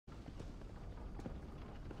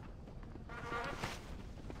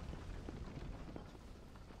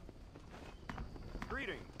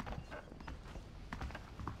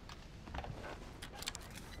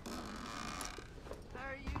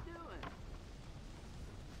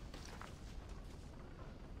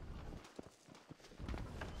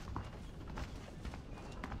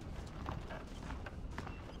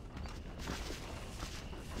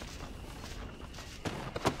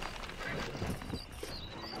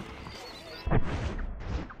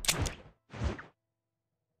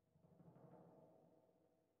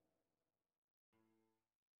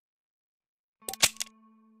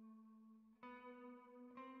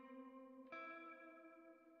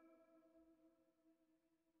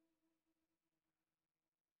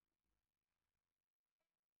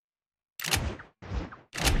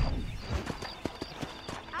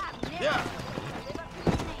Yeah.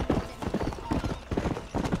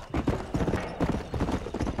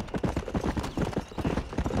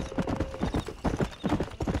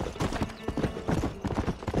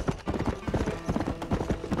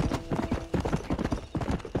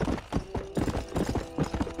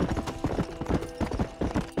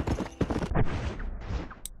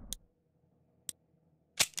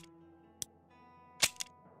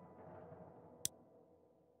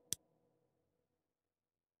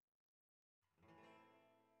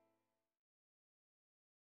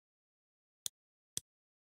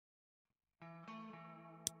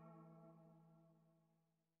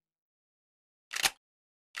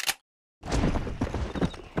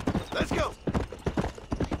 Let's go.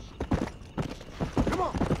 Come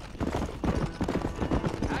on.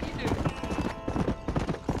 How do you do?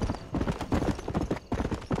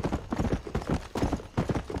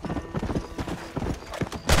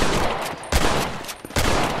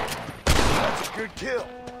 That's a good kill.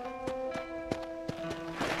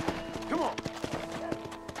 Come on.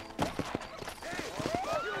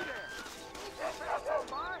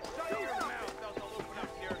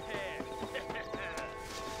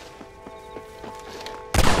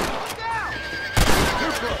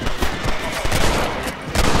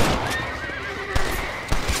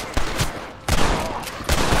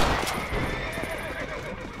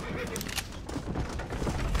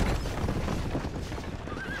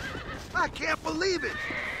 I can't believe it!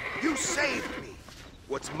 You saved me!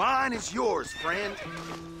 What's mine is yours, friend.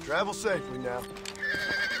 Travel safely now.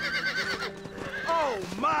 Oh,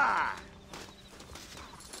 my!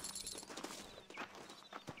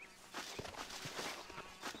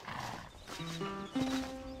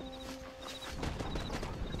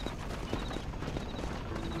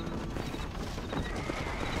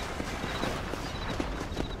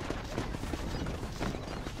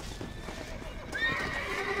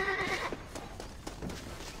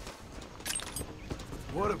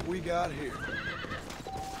 What have we got here?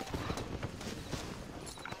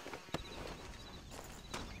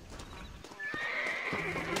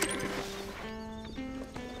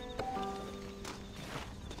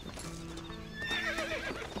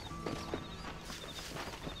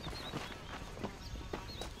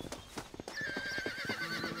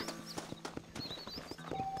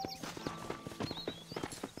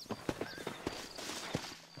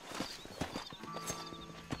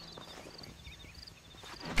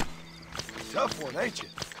 Tough one, ain't you?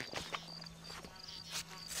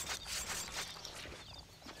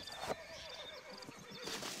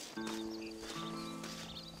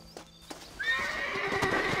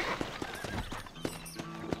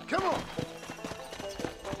 Come on!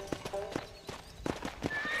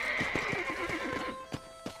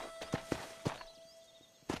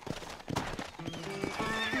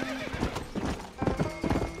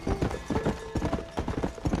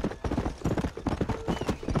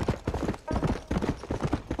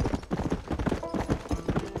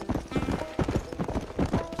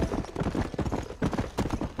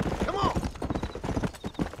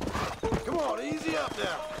 Easy up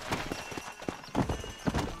now.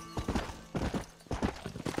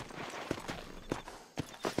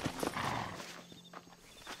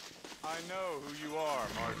 I know who you are,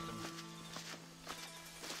 Marston.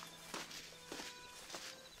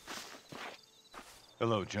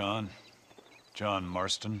 Hello, John. John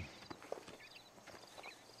Marston.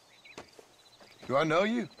 Do I know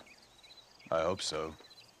you? I hope so.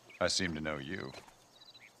 I seem to know you.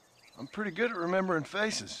 I'm pretty good at remembering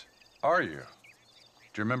faces. Are you?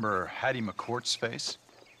 Do you remember Hattie McCourt's face?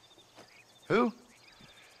 Who?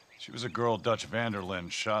 She was a girl Dutch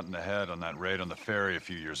Vanderlyn shot in the head on that raid on the ferry a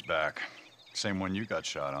few years back. Same one you got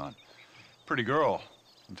shot on. Pretty girl,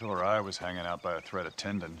 until her eye was hanging out by a thread of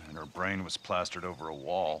tendon and her brain was plastered over a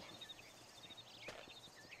wall.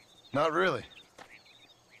 Not really.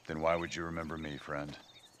 Then why would you remember me, friend?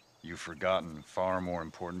 You've forgotten far more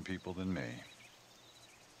important people than me.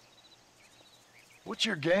 What's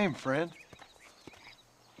your game, friend?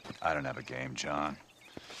 I don't have a game, John.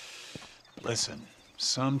 Listen,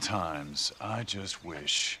 sometimes I just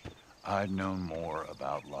wish I'd known more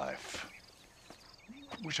about life.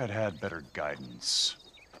 Wish I'd had better guidance.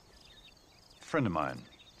 A friend of mine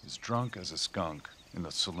is drunk as a skunk in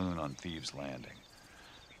the saloon on Thieves' Landing.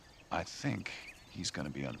 I think he's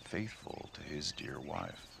gonna be unfaithful to his dear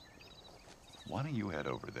wife. Why don't you head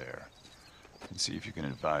over there and see if you can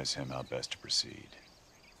advise him how best to proceed?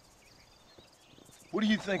 What do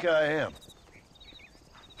you think I am?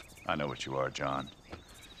 I know what you are, John.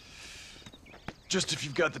 Just if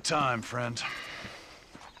you've got the time, friend.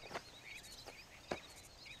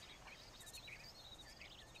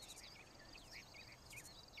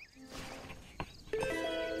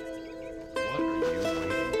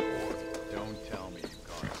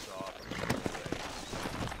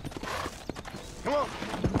 Come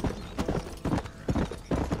on.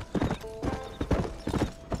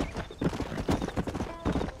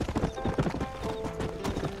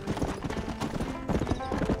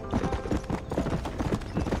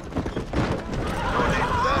 No need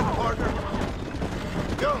for that, partner.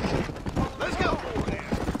 Go. Let's go.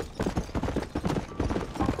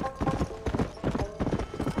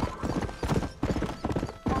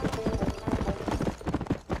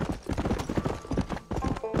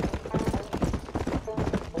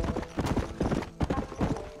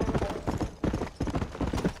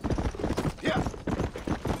 Yeah.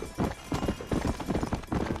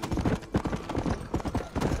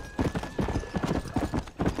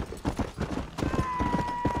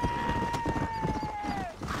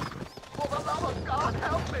 Oh, God,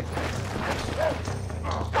 help me.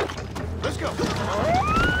 Let's go.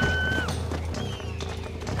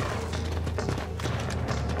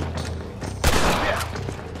 Yeah.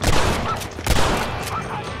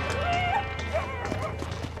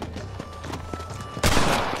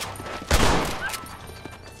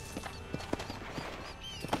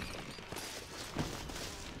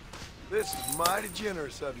 This is mighty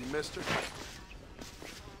generous of you, mister.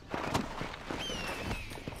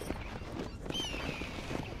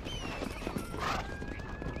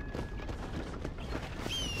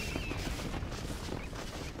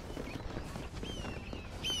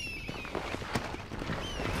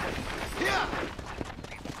 Yeah.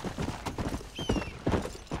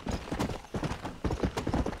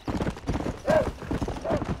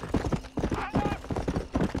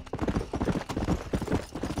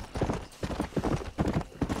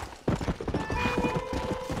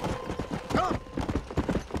 Come.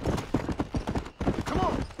 Come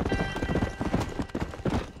on.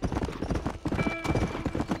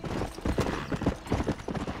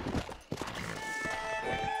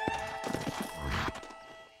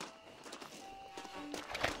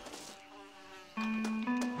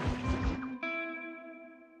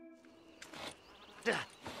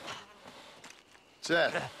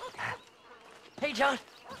 Seth, Hey, John.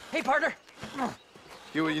 Hey, partner.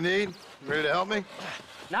 get what you need? You ready to help me?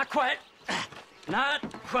 Not quite.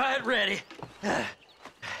 Not quite ready.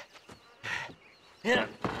 Yeah.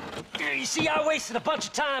 You see, I wasted a bunch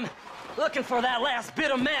of time looking for that last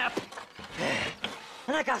bit of map.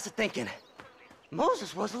 And I got to thinking,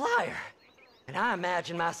 Moses was a liar. And I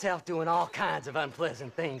imagined myself doing all kinds of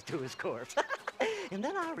unpleasant things to his corpse. And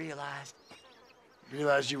then I realized,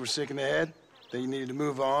 Realized you were sick in the head? That you needed to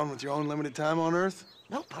move on with your own limited time on Earth?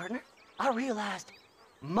 no, partner, I realized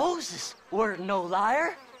Moses weren't no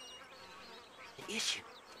liar. The issue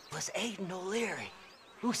was Aiden O'Leary,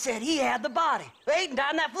 who said he had the body. Aiden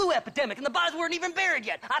died in that flu epidemic, and the bodies weren't even buried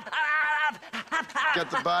yet. Got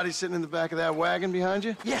the body sitting in the back of that wagon behind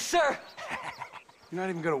you? Yes, sir. You're not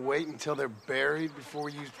even gonna wait until they're buried before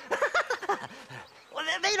you... Well,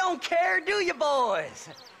 they don't care, do you, boys?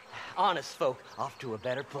 Honest folk off to a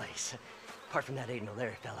better place. Apart from that Aiden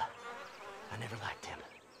O'Leary fella, I never liked him.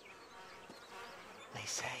 They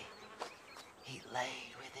say he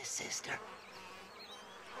laid with his sister.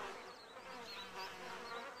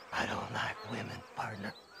 I don't like women,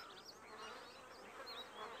 partner.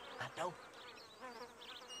 I don't.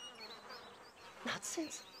 Not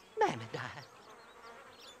since Mammy died.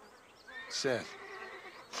 Seth,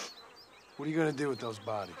 what are you gonna do with those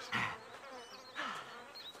bodies?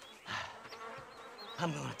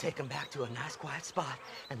 I'm gonna take them back to a nice quiet spot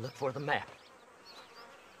and look for the map.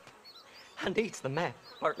 I needs the map,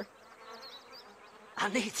 partner. I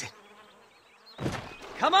needs it.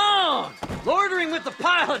 Come on! Loitering with the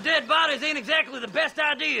pile of dead bodies ain't exactly the best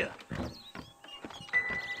idea.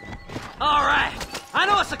 All right, I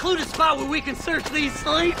know a secluded spot where we can search these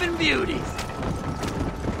sleeping beauties.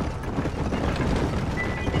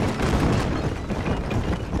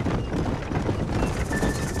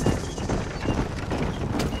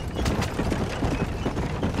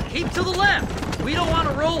 Keep to the left. We don't want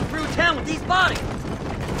to roll through town with these bodies.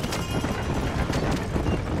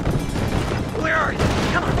 Where are you?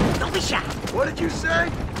 Come on, don't be shy. What did you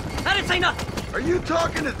say? I didn't say nothing. Are you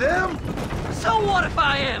talking to them? So what if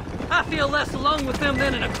I am? I feel less alone with them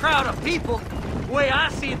than in a crowd of people. The way I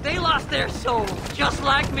see it, they lost their souls, just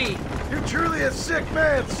like me. You're truly a sick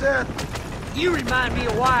man, Seth. You remind me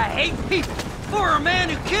of why I hate people. For a man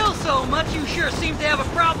who kills so much, you sure seem to have a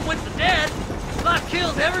problem with the dead. Life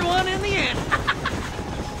kills everyone in the end.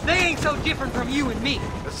 They ain't so different from you and me.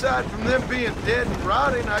 Aside from them being dead and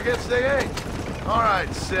rotting, I guess they ain't. All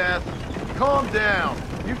right, Seth, calm down.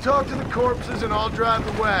 You talk to the corpses and I'll drive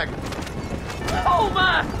the wagon. Oh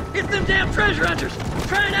my! It's them damn treasure hunters!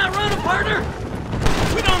 Try and outrun them, partner!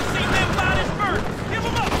 We don't see them bodies first. Give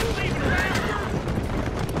them up. Leave it around.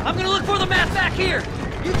 look for the map back here.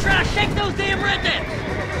 You try to shake those damn rednecks.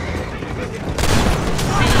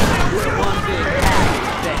 See, one big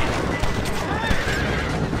pack there.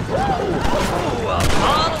 Ooh, a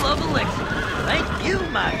bottle of elixir. Thank you,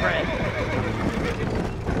 my friend.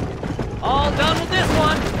 All done with this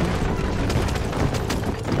one.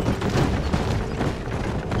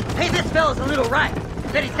 Hey, this fella's a little right.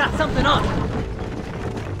 Bet he's got something on him.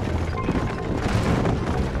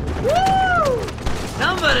 Woo!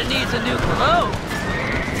 Somebody needs a new cologne.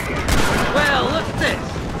 Well, look at this.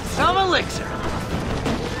 Some elixir.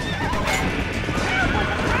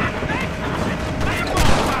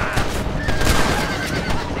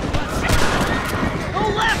 Go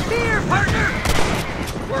left here, partner!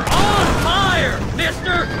 We're on fire,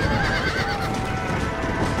 mister!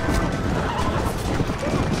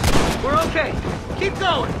 We're okay. Keep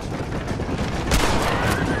going.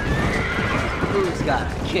 Who's got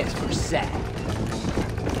a kiss for Sag?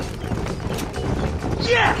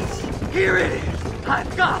 Yes! Here it is!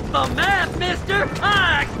 I've got the map, mister!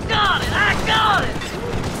 I got it! I got it!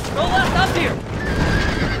 Go left up here!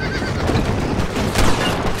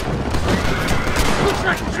 Looks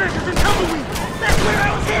like the treasure's in tumbleweed! That's where I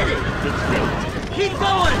was headed! It's fate. Keep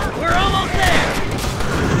going! We're almost there!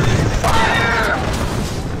 Fire!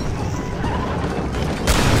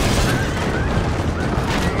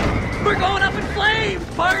 We're going up in flames,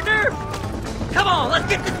 partner! Come on, let's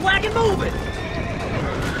get this wagon moving!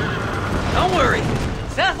 Don't worry,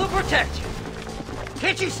 Seth will protect you.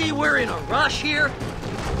 Can't you see we're in a rush here?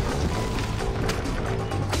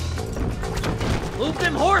 Move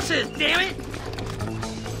them horses, damn it!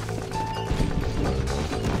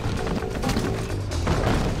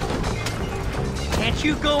 Can't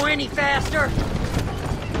you go any faster?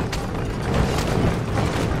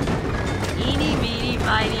 Eeny, meeny,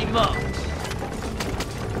 miny, mo.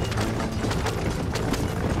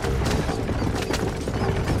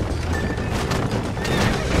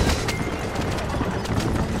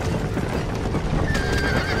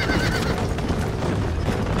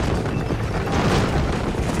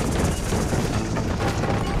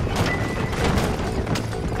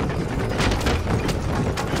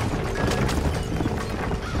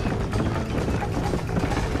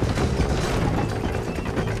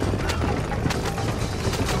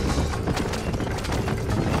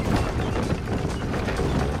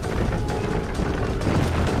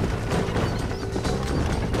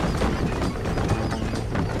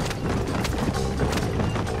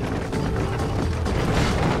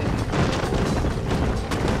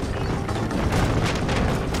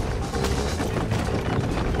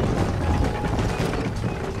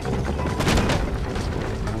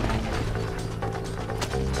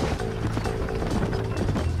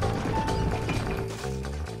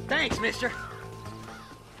 Thanks, mister.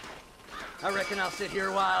 I reckon I'll sit here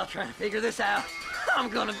a while trying to figure this out. I'm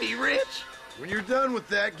gonna be rich. When you're done with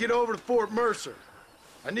that, get over to Fort Mercer.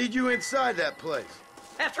 I need you inside that place.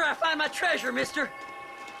 After I find my treasure, mister.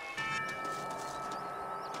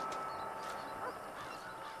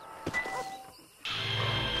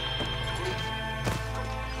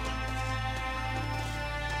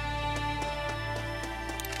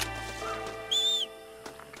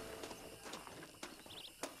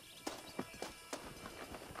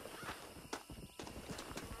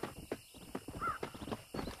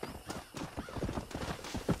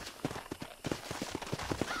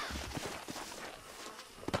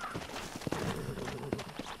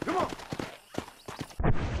 Come on.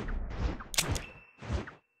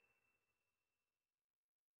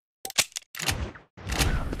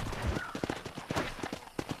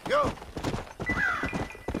 Go.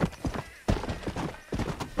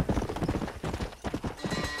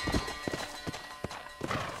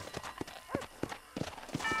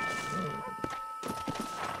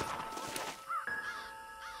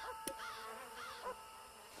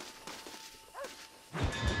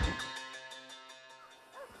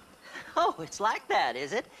 Oh, it's like that,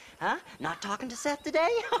 is it? Huh? Not talking to Seth today?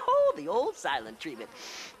 Oh, the old silent treatment.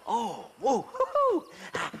 Oh, whoa, whoo-hoo.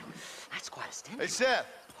 That's quite a stench. Hey, Seth.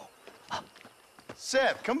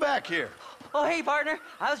 Seth, come back here. Oh, hey, partner.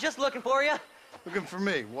 I was just looking for you. Looking for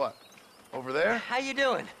me. What? Over there? How you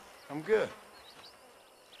doing? I'm good.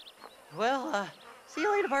 Well, see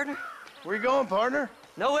you later, partner. Where you going, partner?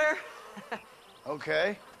 Nowhere.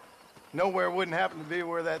 Okay. Nowhere wouldn't happen to be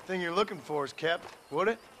where that thing you're looking for is kept, would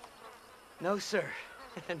it? No, sir.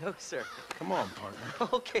 No, sir. Come on, partner.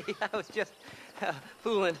 Okay, I was just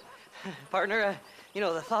fooling. Partner, you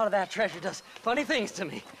know, the thought of that treasure does funny things to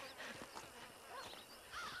me.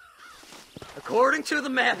 According to the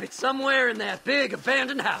map, it's somewhere in that big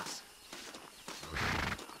abandoned house.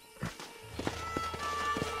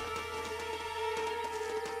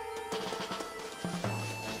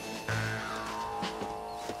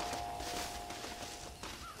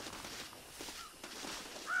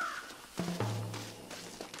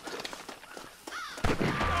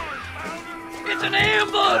 There's an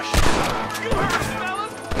ambush! You heard it, fellas!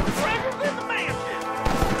 Treasure's in the mansion!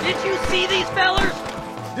 Did you see these fellers?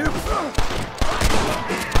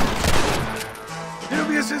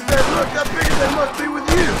 Dubious as they look, I figured they must be with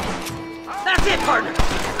you. That's it, partner.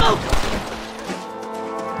 Smoke them!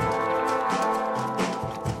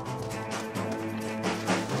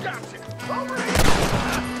 Gotcha! Over here!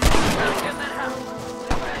 Let's get in that house.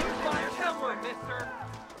 Here's fire's hemorrhoid, mister.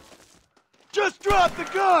 Just drop the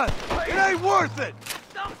gun! It ain't worth it!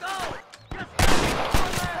 Don't go! Just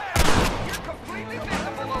You're completely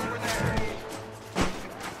visible over there!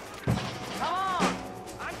 Come on!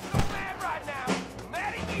 I'm so mad right now!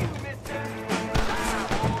 Mad at you, mister!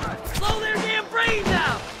 blow their damn brains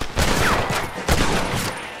out!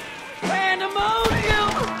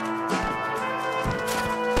 Pandemonium!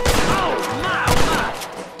 Oh my, oh my!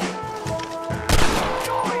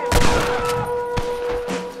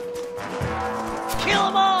 Kill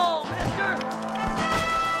them all, mister!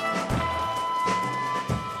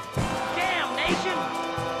 Damnation!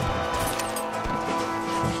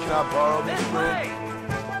 Can I borrow This this way!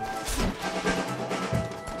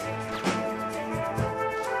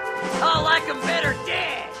 I like 'em better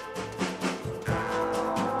dead!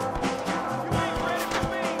 You ain't ready for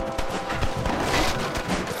me!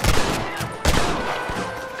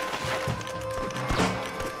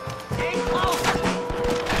 Stay close!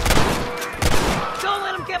 Don't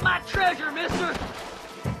let 'em get my treasure, mister!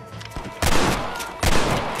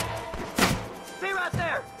 Stay right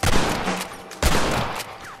there!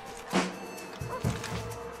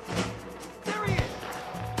 There he is!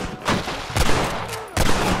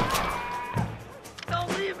 Don't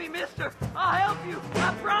leave me, mister! I'll help you!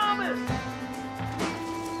 I promise!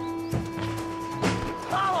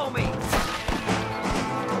 Follow me!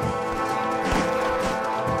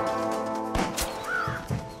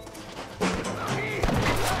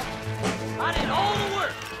 I did all the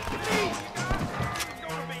work!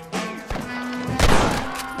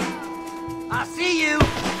 I see you!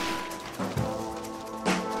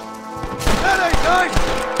 That ain't nice!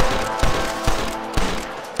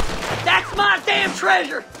 That's my damn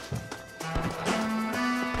treasure!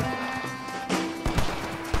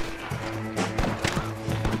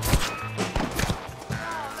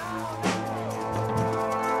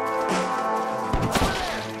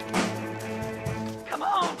 Come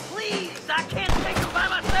on, please! I can't take it by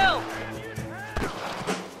myself!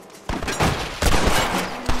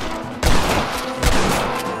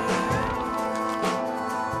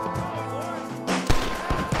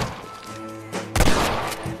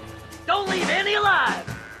 Don't leave any alive!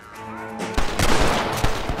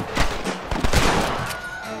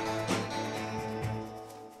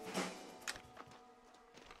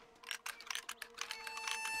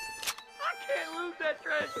 I can't lose that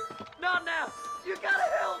treasure! Not now! You gotta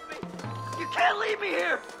help me! You can't leave me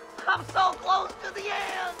here! I'm so close to the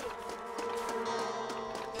end!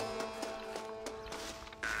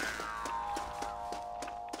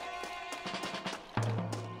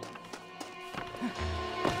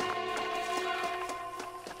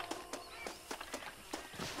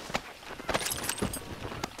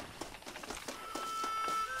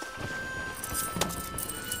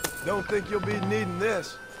 Don't think you'll be needing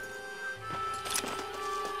this.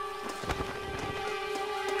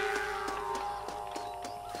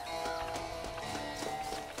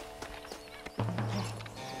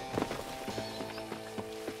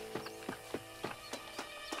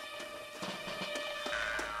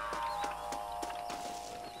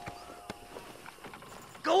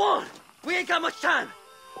 Go on! We ain't got much time!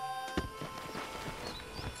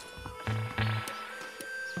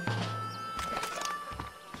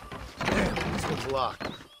 Damn, this one's locked.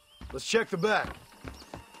 Let's check the back.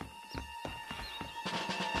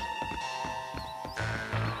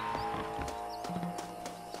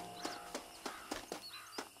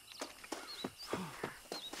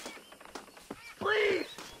 Please!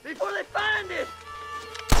 Before they find it!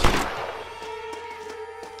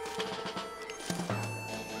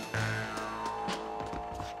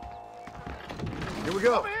 Here we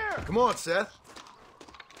go. Come on, Seth.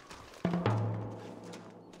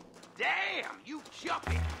 Damn, you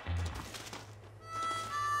jumpy!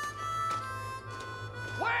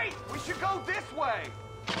 Wait! We should go this way!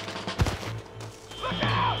 Look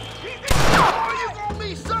out! He's in oh, you gonna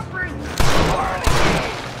be suffering!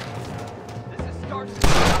 This is starting to...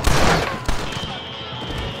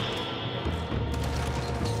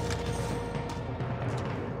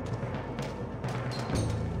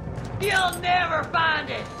 You'll never find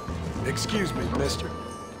it! Excuse me, mister.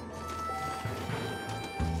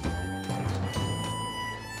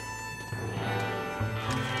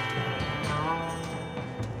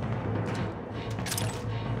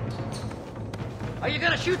 Are you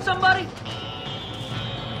gonna shoot somebody?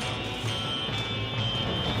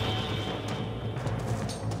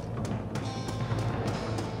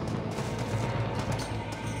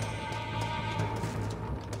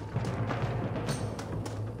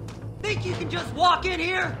 Think you can just walk in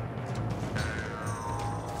here?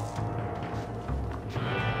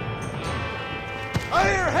 I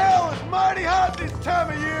hear hell is mighty hot this time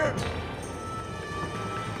of year.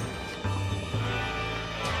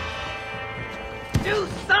 Do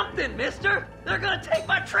something, mister! They're gonna take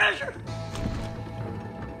my treasure!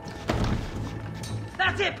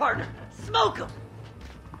 That's it, partner! Smoke them!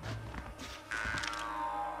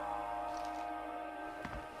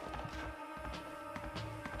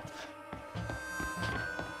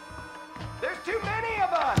 There's too many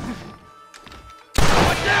of us!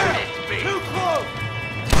 There it be! Too close.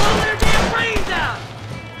 Blow their damn brains out!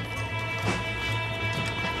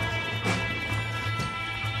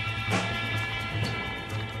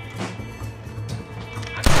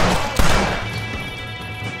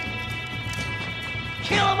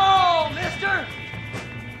 Kill them all, mister!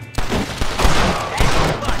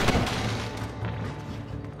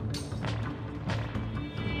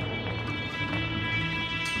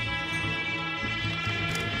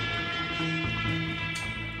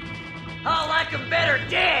 I like 'em better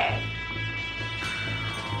dead!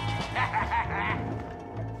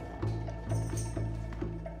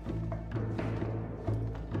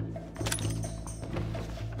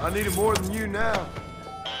 I need it more than you now.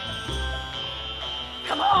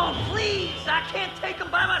 Come on, please! I can't take them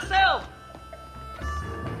by myself!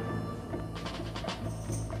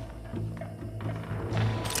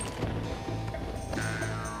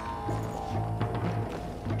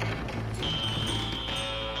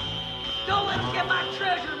 Don't let them get my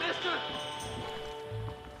treasure, mister!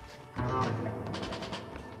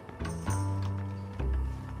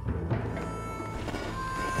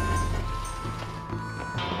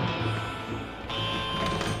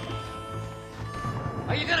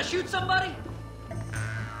 Are you gonna shoot somebody?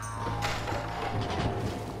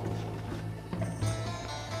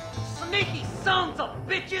 Sneaky sons of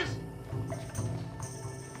bitches!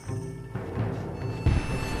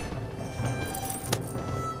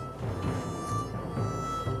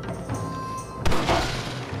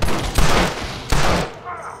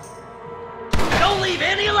 Don't leave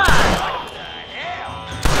any alive! What the hell?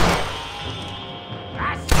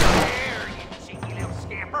 I swear, you cheeky little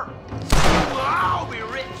scamper. We'll all be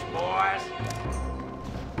rich, boys.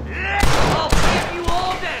 I'll pin you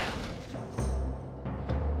all down!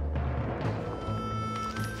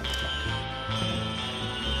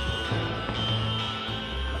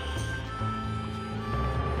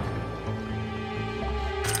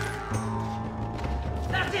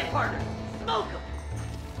 That's it, partner! Smoke 'em!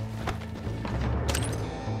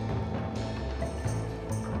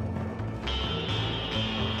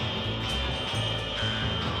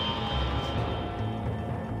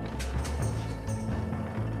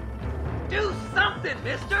 Do something,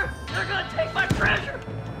 mister! They're gonna take my treasure!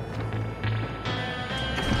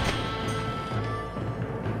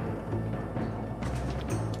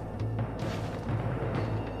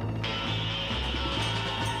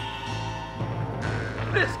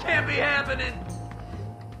 This can't be happening!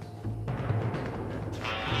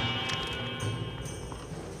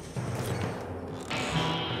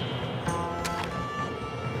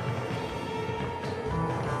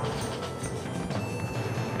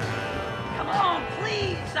 Come on,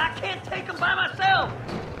 please! I can't take them by myself!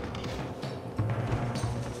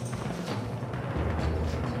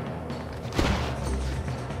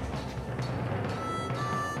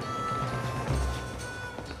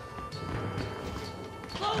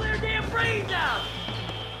 Blow their damn brains out!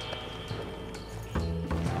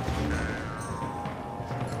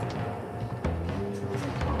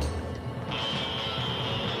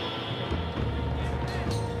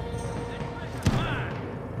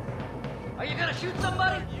 Are you gonna shoot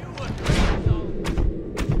somebody?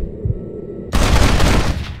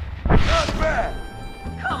 Not bad.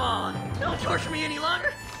 Come on! Don't torture me any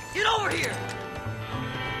longer! Get over here!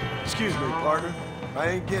 Excuse me, partner. I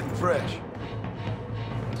ain't getting fresh.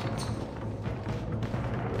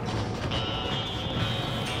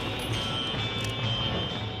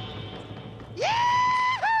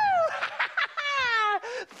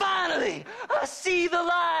 Finally, I see the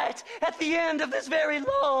light at the end of this very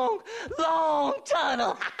long, long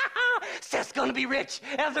tunnel. Seth's gonna be rich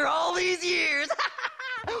after all these years.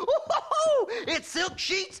 It's silk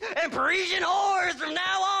sheets and Parisian whores from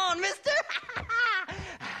now on, mister.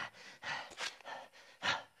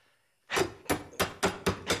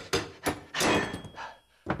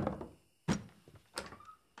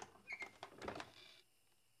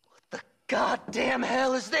 goddamn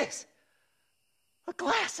hell is this? A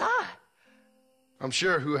glass eye? I'm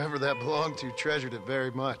sure whoever that belonged to treasured it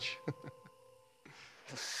very much.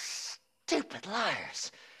 Stupid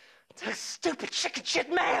liars. Those stupid chicken shit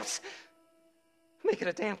maps. Making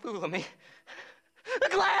a damn fool of me. A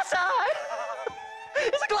glass eye!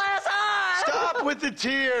 It's a glass eye! Stop with the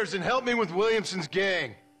tears and help me with Williamson's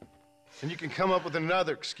gang. And you can come up with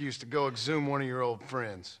another excuse to go exhume one of your old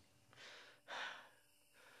friends.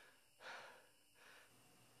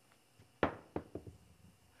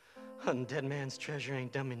 Hunting dead man's treasure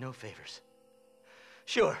ain't done me no favors.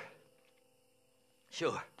 Sure.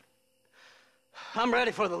 I'm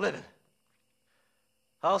ready for the living.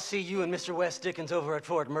 I'll see you and Mr. West Dickens over at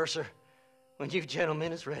Fort Mercer when you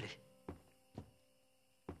gentlemen is ready.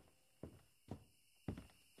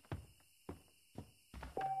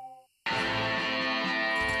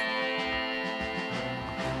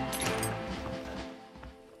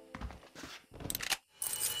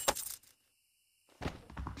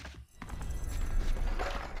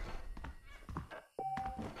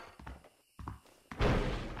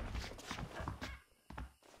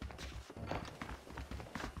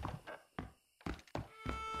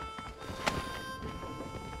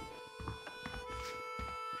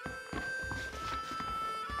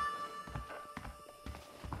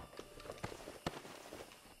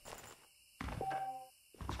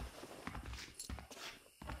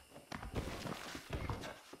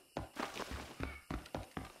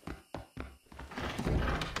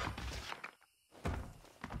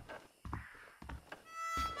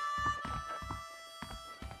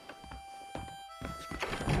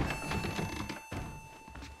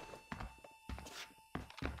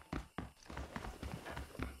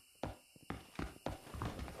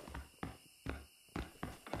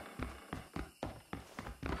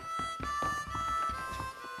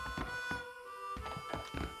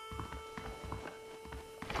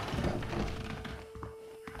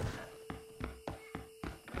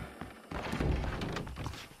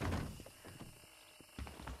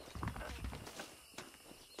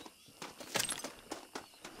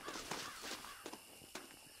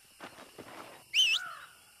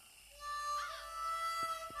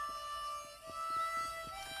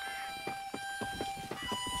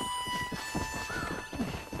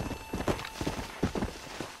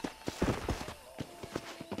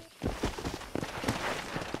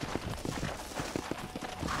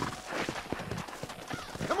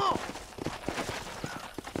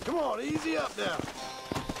 Come on, easy up now.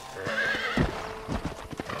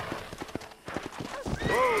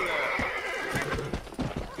 Whoa there.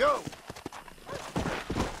 Go.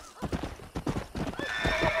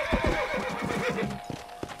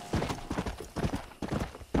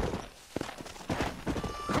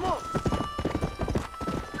 Come on.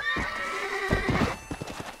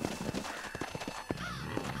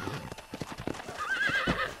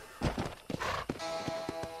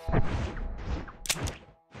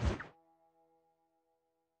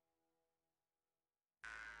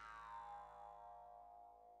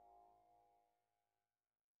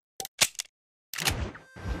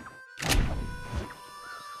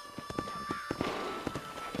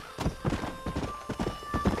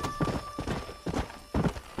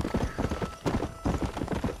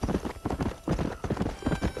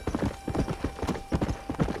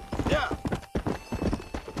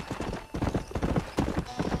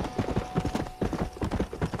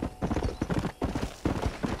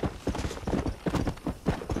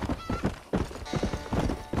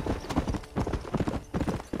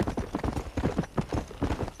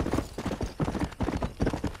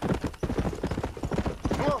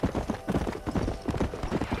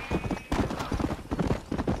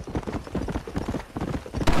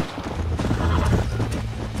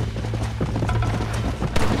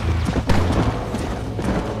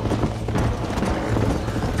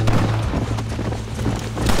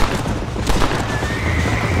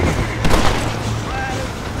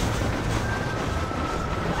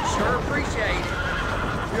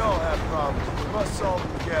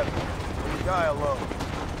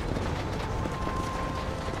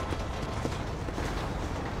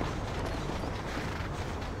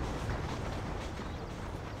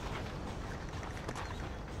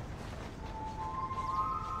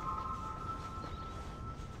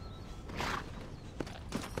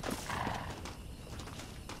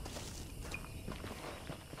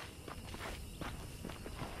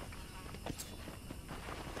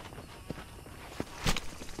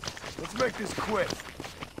 Let's make this quick.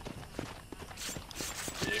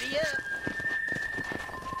 Giddy up.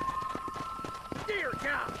 Dear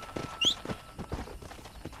God.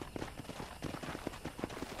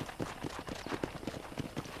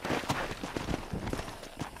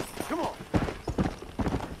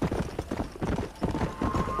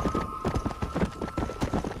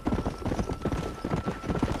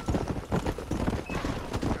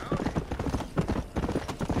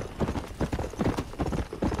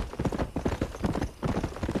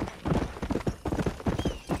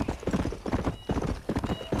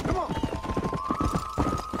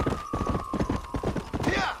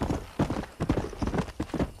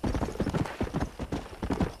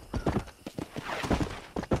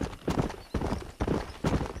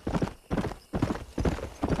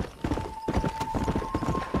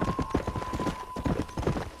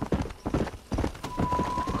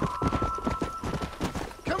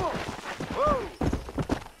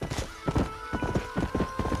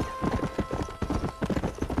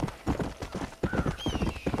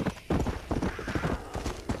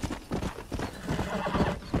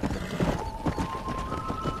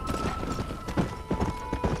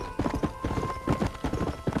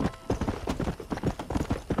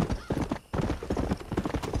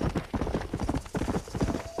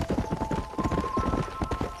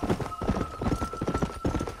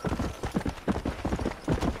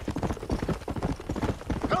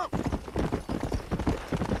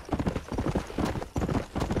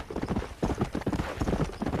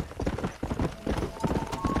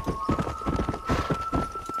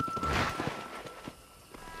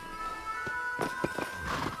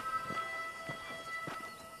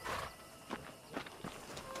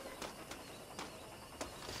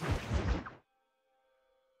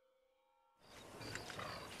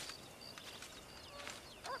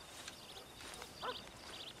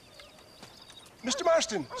 Mr.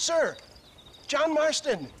 Marston, sir. John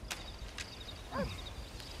Marston.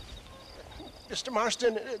 Mr.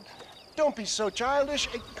 Marston, don't be so childish.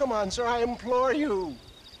 Come on, sir, I implore you.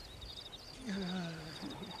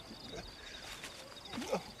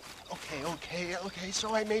 Okay,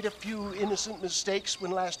 so I made a few innocent mistakes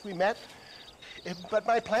when last we met. But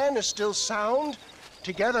my plan is still sound.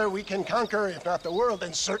 Together we can conquer, if not the world,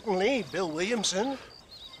 then certainly Bill Williamson.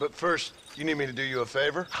 But first, you need me to do you a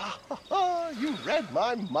favor? You read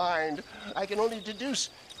my mind. I can only deduce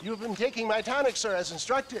you have been taking my tonic, sir, as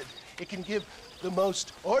instructed. It can give the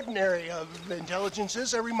most ordinary of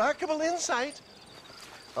intelligences a remarkable insight.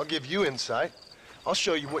 I'll give you insight. I'll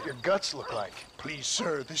show you what your guts look like. Please,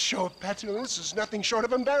 sir, this show of petulance is nothing short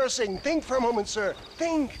of embarrassing. Think for a moment, sir.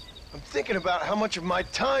 Think. I'm thinking about how much of my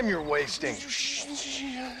time you're wasting.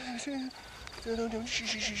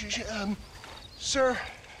 Sir,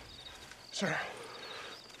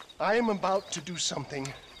 I am about to do something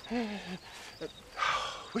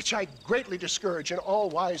which I greatly discourage in all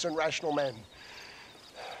wise and rational men.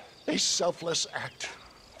 A selfless act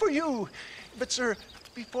for you. But, sir,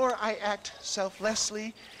 before I act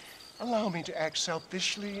selflessly, allow me to act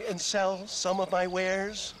selfishly and sell some of my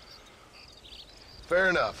wares. Fair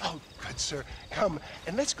enough. Oh, good, sir. Come,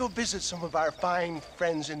 and let's go visit some of our fine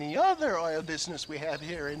friends in the other oil business we have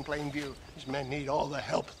here in Plainview. These men need all the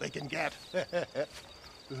help they can get.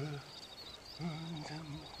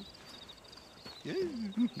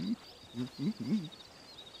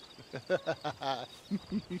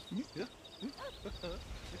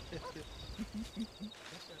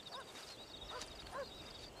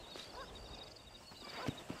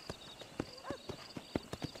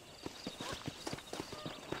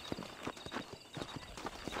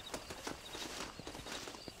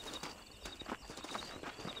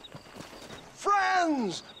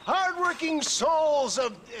 Friends, hard-working souls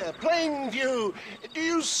of Plainview, do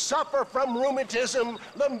you suffer from rheumatism,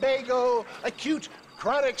 lumbago, acute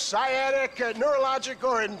chronic sciatic, neurologic,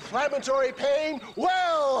 or inflammatory pain?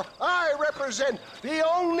 Well, I represent the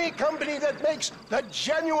only company that makes the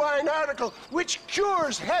genuine article which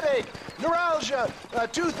cures headache, neuralgia,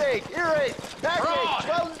 toothache, earache,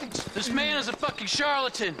 backache, This man is a fucking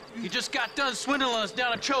charlatan. He just got done swindling us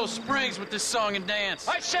down at Cho Springs with this song and dance.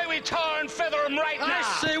 I say we tar and feather him right now. I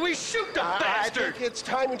say we shoot the I bastard. think it's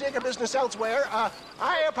time we take our business elsewhere.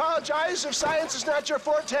 I apologize if science is not your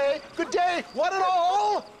forte. Good day, one and all.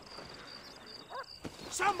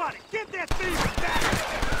 Somebody, get that thief back!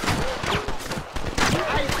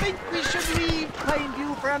 I think we should leave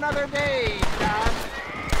Plainview for another day, John.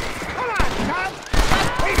 Come on, John!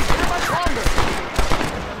 Not waiting here much longer!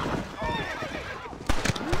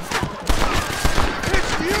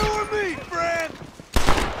 It's you or me, friend!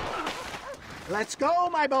 Let's go,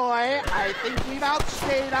 my boy. I think we've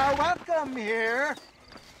outstayed our welcome here.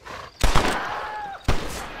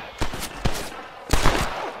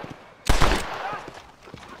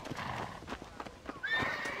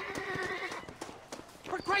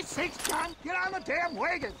 For Christ's sakes, John, get on the damn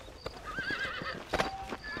wagon!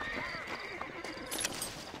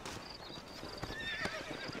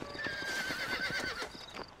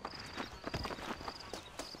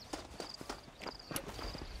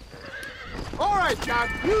 All right, John,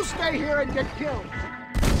 you stay here and get killed.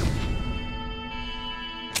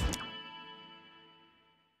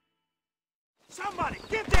 Somebody,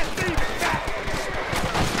 get that thief back!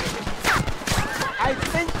 I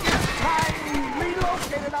think it's time we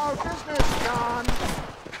relocated our business, John.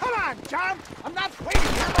 Come on, John! I'm not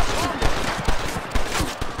waiting here much longer!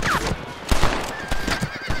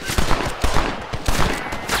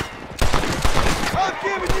 I've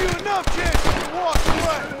given you enough chances to walk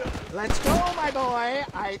away! Let's go, my boy.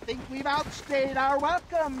 I think we've outstayed our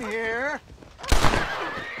welcome here.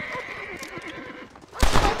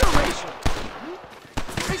 Thunderation!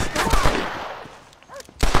 Race the line!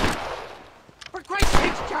 For Christ's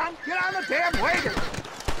sakes, John, get on the damn wagon!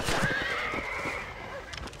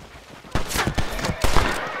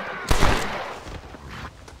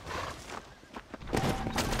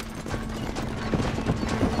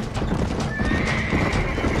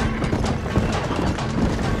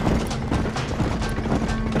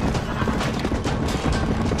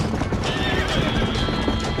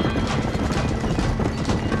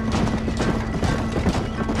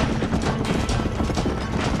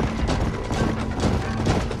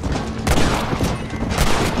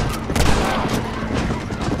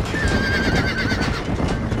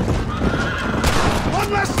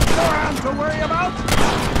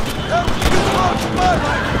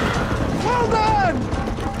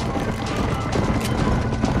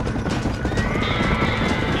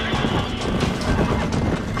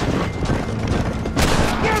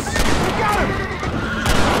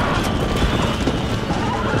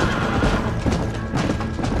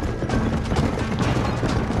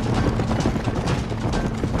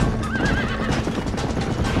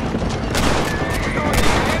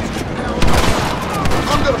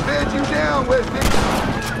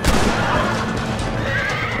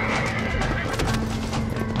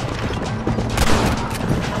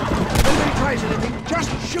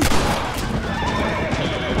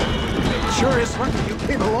 it's lucky you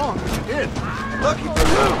came along when you did. Lucky for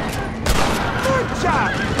who? Good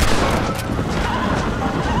job!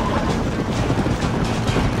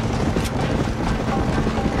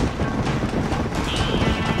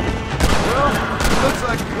 Well, looks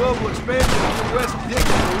like a global expansion of the West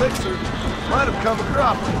Dickens elixir might have come a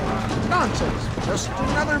cropper. Nonsense. Just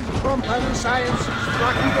another bump on the science's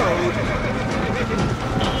rocky road.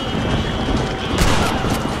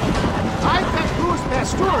 I bet Louis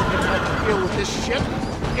Pasteur can help you deal with this shit.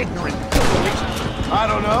 Ignorant hillbillies. I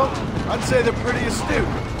don't know. I'd say they're pretty astute.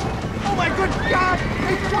 Oh my good God!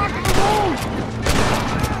 They blocked the road!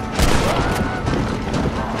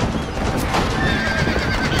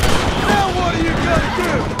 Now what are you gonna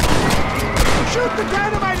do? Shoot the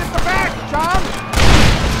dynamite at the back, John!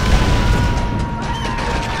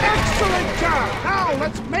 Excellent job! Now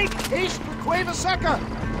let's make haste for Cueva Seca!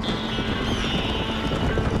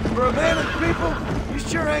 For a man of the people, you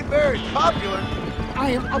sure ain't very popular.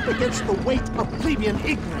 I am up against the weight of plebeian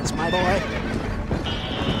ignorance, my boy.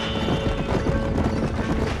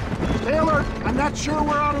 Stay alert. I'm not sure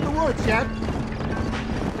we're out of the woods yet.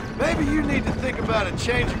 Maybe you need to think about a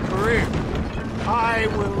change of career. I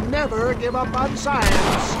will never give up on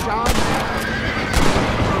science, John.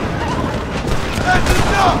 That's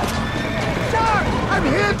enough! John, I'm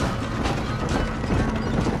hit!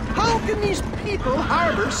 How can these people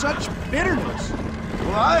harbor such bitterness?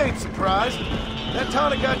 Well, I ain't surprised. That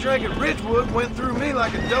tonic I drank at Ridgewood went through me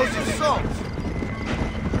like a dose of salts.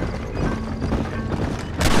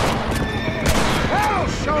 I'll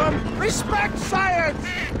show them respect science!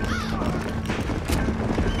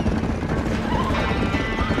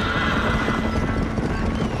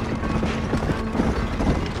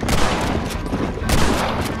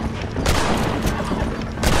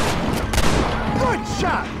 Good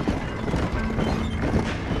shot!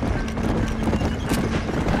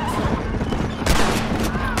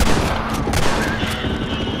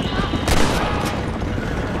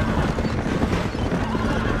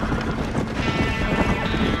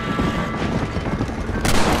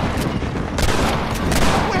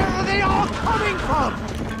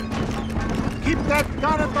 Keep that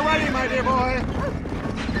gun at the ready, my dear boy.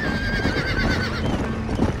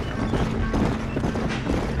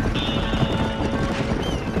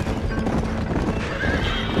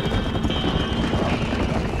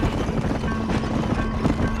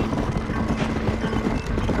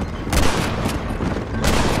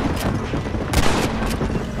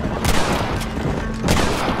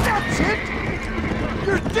 That's it!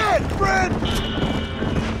 You're dead, friend!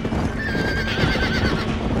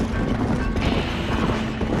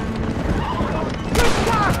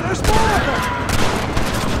 There's more of them!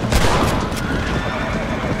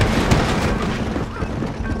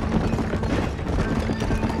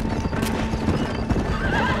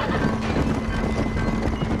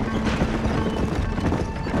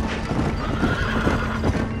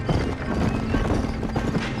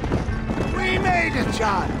 We made it,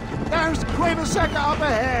 John! There's Cueva Seca up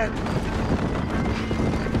ahead!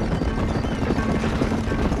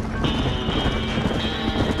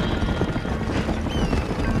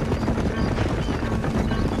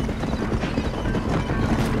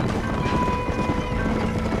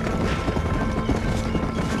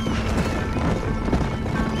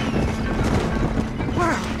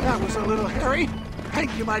 A little hairy.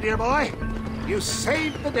 Thank you, my dear boy. You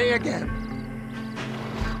saved the day again.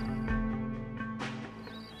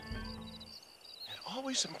 It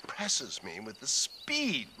always impresses me with the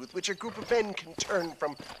speed with which a group of men can turn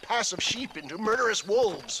from passive sheep into murderous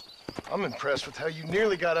wolves. I'm impressed with how you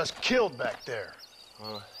nearly got us killed back there.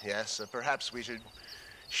 Yes, perhaps we should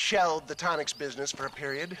shelve the tonics business for a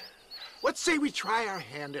period. Let's say we try our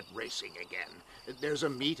hand at racing again. There's a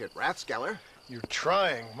meet at Rathskeller. You're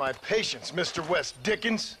trying my patience, Mr. West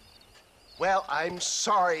Dickens. Well, I'm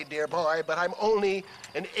sorry, dear boy, but I'm only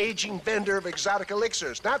an aging vendor of exotic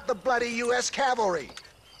elixirs, not the bloody U.S. cavalry.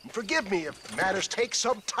 And forgive me if matters take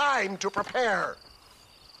some time to prepare.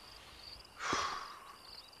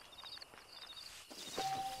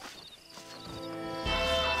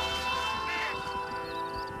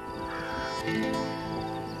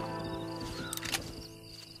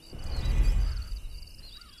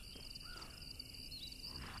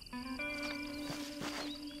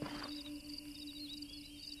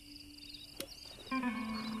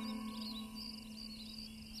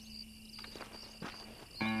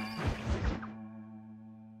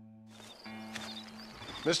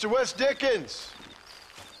 Mr. West Dickens!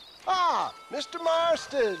 Ah, Mr.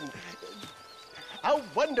 Marston! How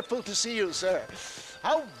wonderful to see you, sir.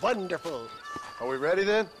 How wonderful. Are we ready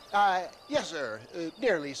then? Yes, sir.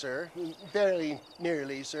 Nearly, sir. Barely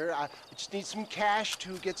nearly, sir. I just need some cash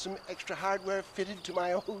to get some extra hardware fitted to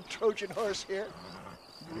my old Trojan horse here.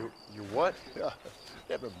 You what?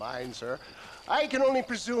 Never mind, sir. I can only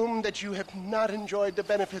presume that you have not enjoyed the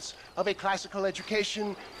benefits of a classical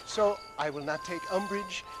education, so I will not take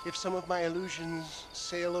umbrage if some of my illusions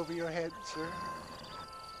sail over your head, sir.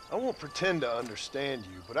 I won't pretend to understand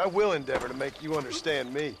you, but I will endeavor to make you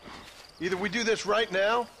understand me. Either we do this right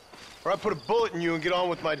now, or I put a bullet in you and get on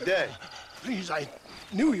with my day. Please, I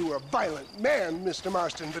knew you were a violent man, Mr.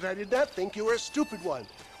 Marston, but I did not think you were a stupid one.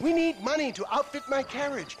 We need money to outfit my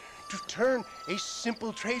carriage, to turn a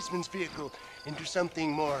simple tradesman's vehicle into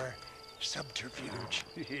something more subterfuge.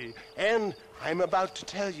 And I'm about to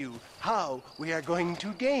tell you how we are going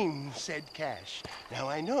to gain said cash. Now,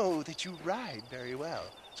 I know that you ride very well.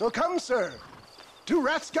 So come, sir, to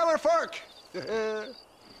Rathskeller Fork.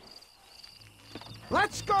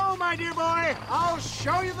 Let's go, my dear boy. I'll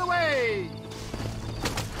show you the way.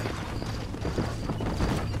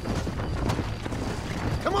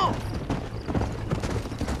 Come on!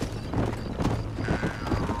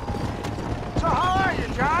 So how are you,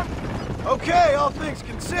 John? Okay, all things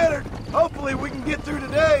considered. Hopefully we can get through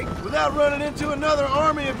today without running into another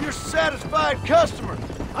army of your satisfied customers.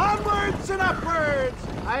 Onwards and upwards!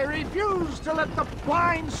 I refuse to let the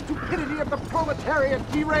blind stupidity of the proletariat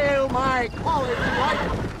derail my quality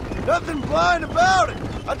life. Nothing blind about it.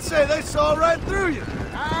 I'd say they saw right through you.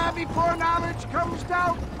 Before knowledge comes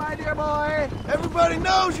doubt, my dear boy. Everybody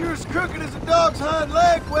knows you're as crooked as a dog's hind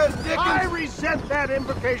leg, Wes Dickens. I resent that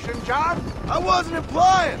implication, John. I wasn't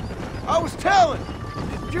implying. I was telling.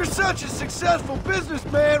 If you're such a successful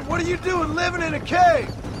businessman, what are you doing living in a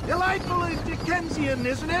cave? Delightfully Dickensian,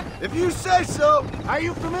 isn't it? If you say so. Are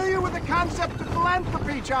you familiar with the concept of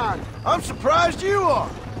philanthropy, John? I'm surprised you are.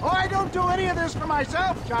 Oh, I don't do any of this for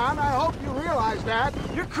myself, John. I hope you realize that.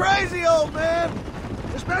 You're crazy, old man.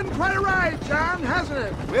 It's been quite a ride, John, hasn't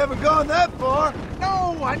it? We haven't gone that far.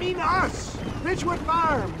 No, I mean us. Ridgewood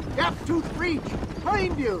Farm, Gap-Tooth Reach,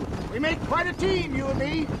 Plainview. We make quite a team, you and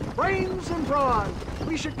me. Brains and brawn.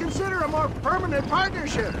 We should consider a more permanent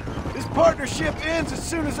partnership. This partnership ends as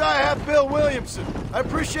soon as I have Bill Williamson. I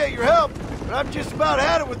appreciate your help, but I've just about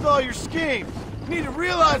had it with all your schemes. You need to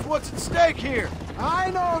realize what's at stake here.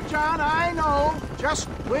 I know, John, I know. Just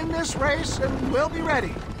win this race and we'll be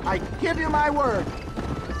ready. I give you my word.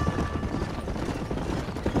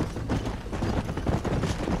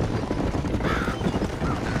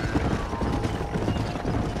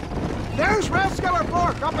 There's Rathskeller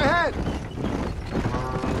Fork up ahead.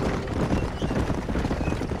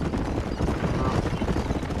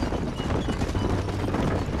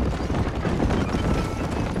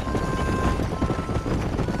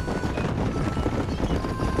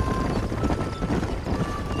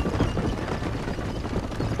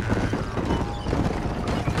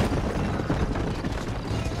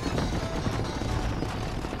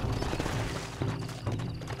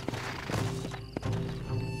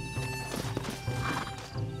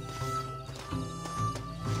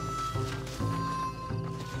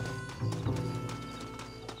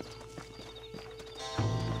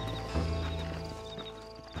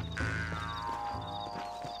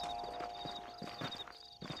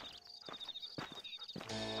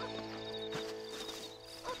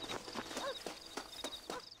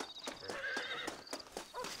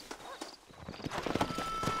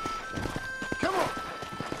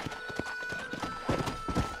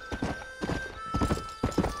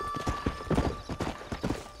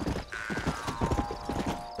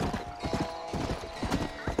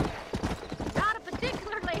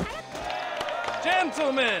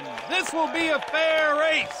 Gentlemen, this will be a fair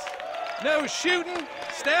race. No shooting,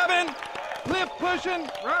 stabbing, cliff pushing,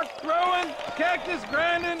 rock throwing, cactus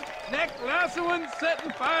grinding, neck lassoing,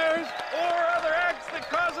 setting fires, or other acts that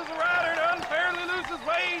causes a rider to unfairly lose his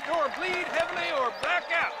wage or bleed heavily or black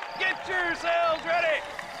out. Get yourselves ready.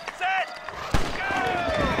 Set, go!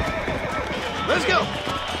 Let's go.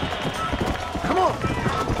 Come on.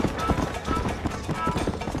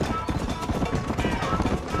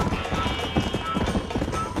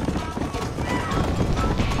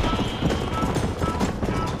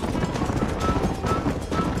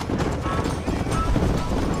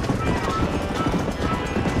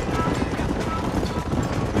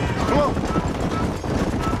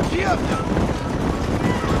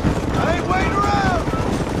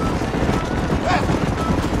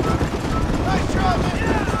 Nice job, man.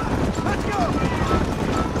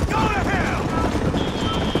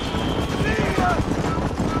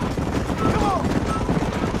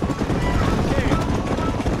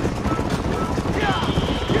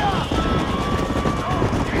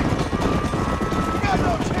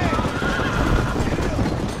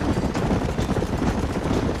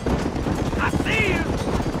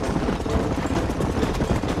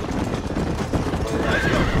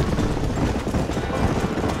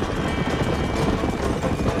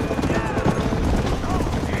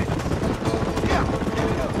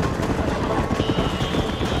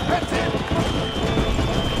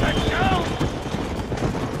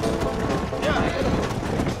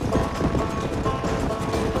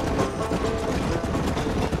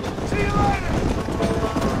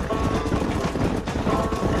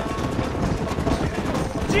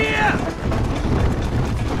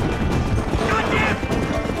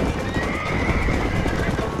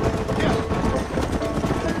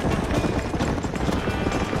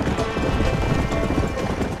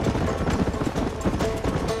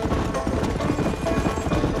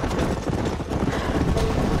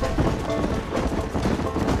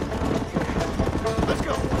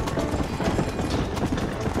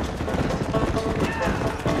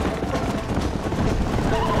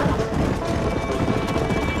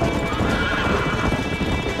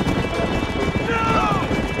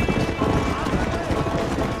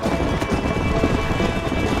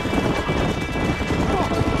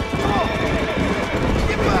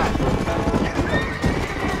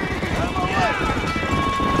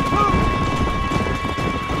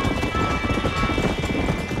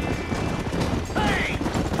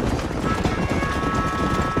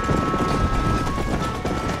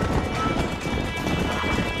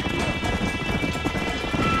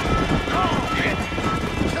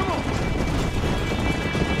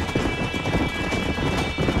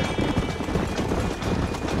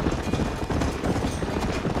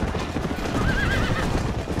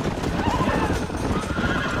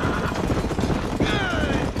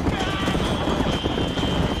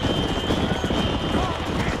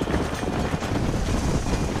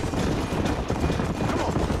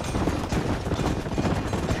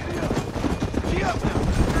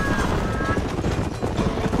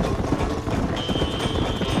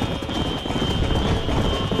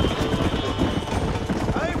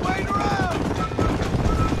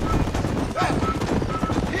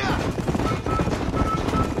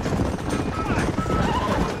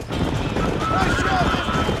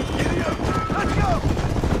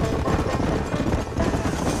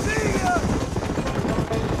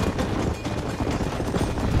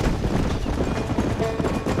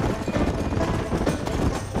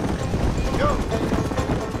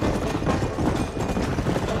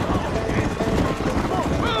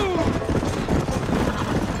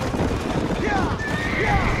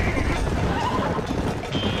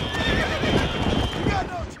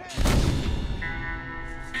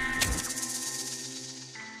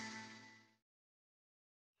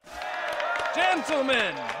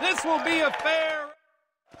 gentlemen, this will be a fair...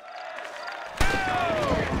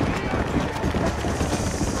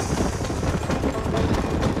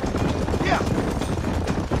 Yeah.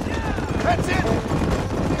 That's it.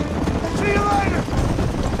 See you later.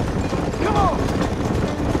 Come on.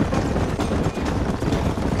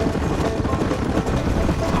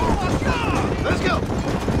 Oh my God! Let's go.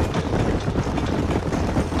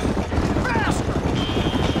 Faster.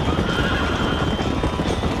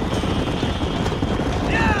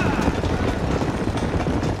 Yeah.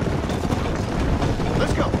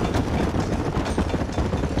 Let's go.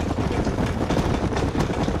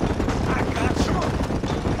 I got you.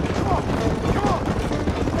 Come on. Come on.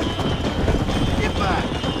 Get back.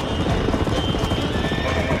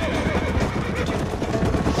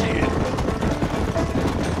 Shit.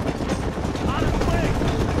 Out of the way.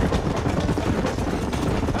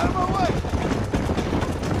 Out of my way.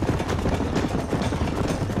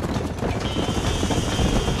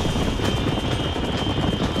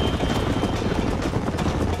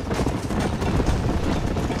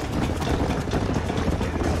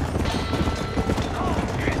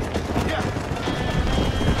 Yeah.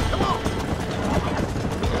 Come on.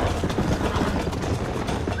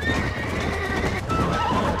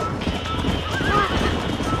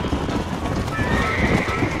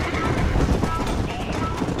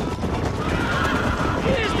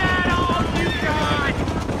 Is that all you got?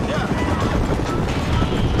 Yeah.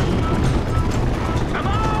 Come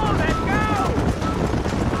on, let's go.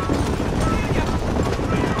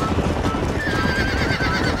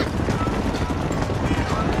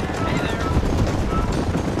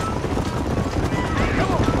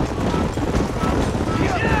 Come on.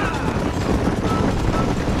 Yeah.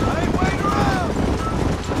 I ain't waiting around.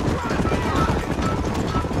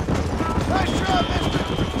 Nice job, mister.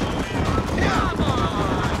 Yeah. Come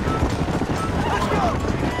on. Let's go.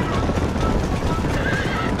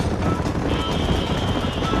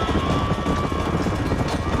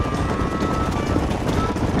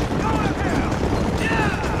 Go ahead.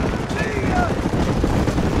 Yeah. See ya.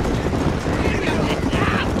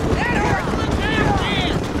 That hurts the damn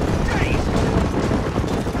man. Jeez.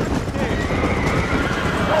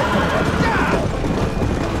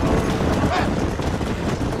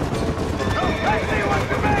 Let's see what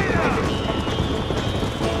you're made of.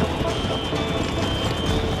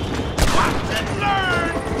 Watch and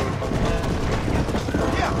learn.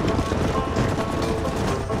 Yeah.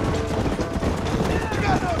 You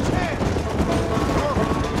got no chance.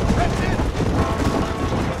 That's it.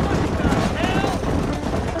 What the hell?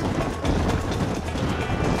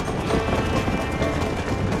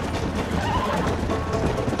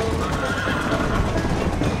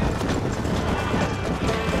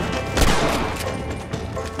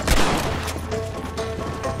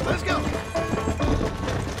 Let's go.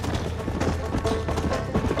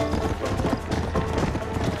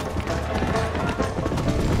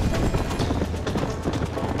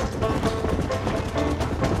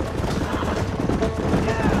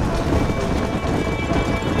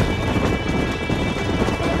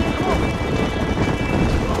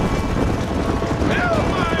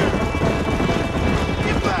 Hellfire!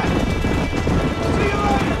 Get back! See you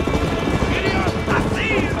later! Idiot! I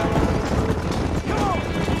see you! Come on!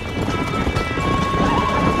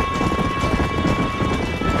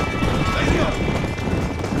 Let's go!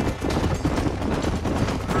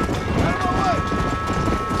 Out of my way!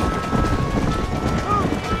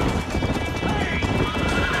 Hey!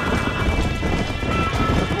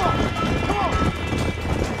 Come on! Come on!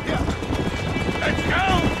 Yeah! Let's go!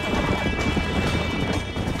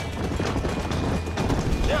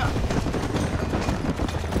 Yeah!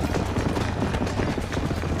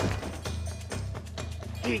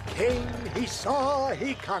 He came, he saw,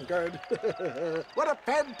 he conquered. What a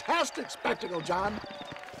fantastic spectacle, John.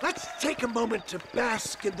 Let's take a moment to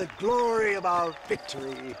bask in the glory of our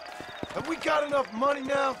victory. Have we got enough money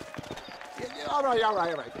now? All right.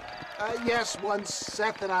 Yes, once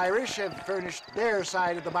Seth and Irish have furnished their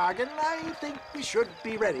side of the bargain, I think we should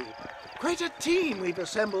be ready. Quite a team we've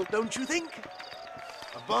assembled, don't you think?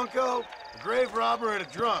 A bunco, a grave robber, and a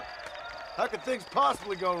drunk. How could things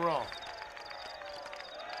possibly go wrong?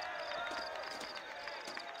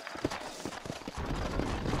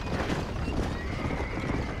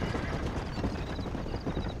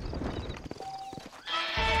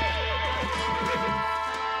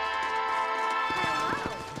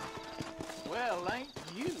 Well, ain't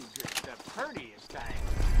you just the prettiest thing?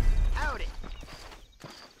 Howdy.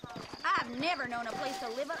 I've never known a place to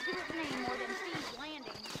live up to its name more than Steve's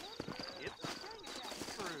Landing. It's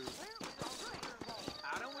true.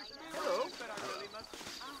 I don't wish to be rude, but I really must.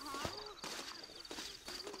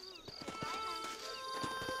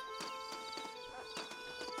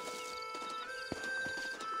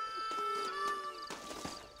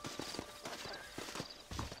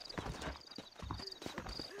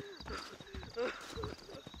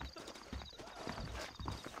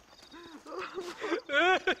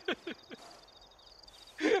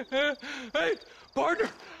 Hey, partner,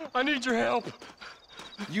 I need your help.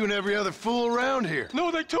 You and every other fool around here.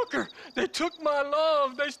 No, they took her. They took my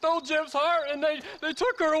love. They stole Jim's heart, and they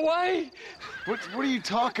took her away. What are you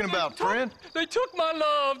talking about, friend? They took my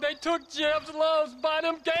love. They took Jim's loves by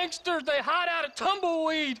them gangsters. They hide out of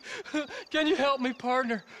tumbleweed. Can you help me,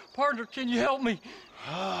 partner? Partner, can you help me?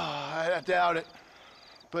 I doubt it.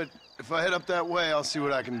 But if I head up that way, I'll see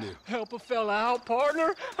what I can do. Help a fella out,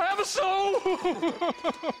 partner. Have a soul.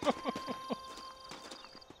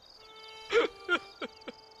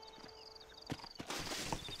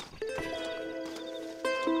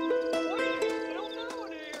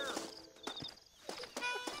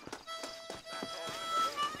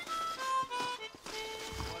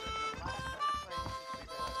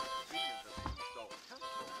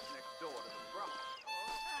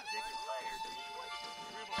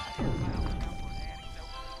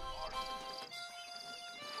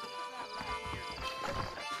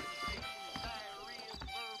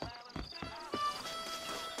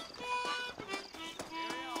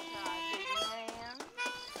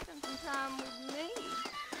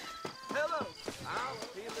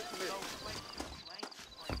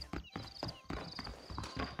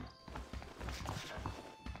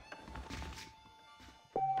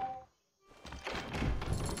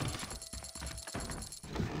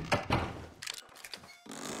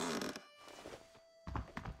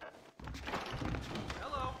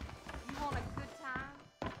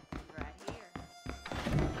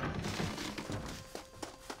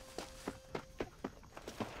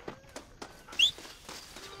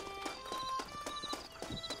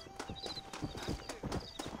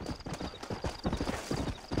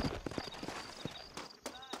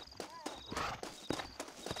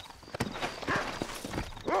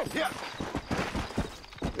 Yeah.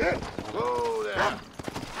 Whoa there.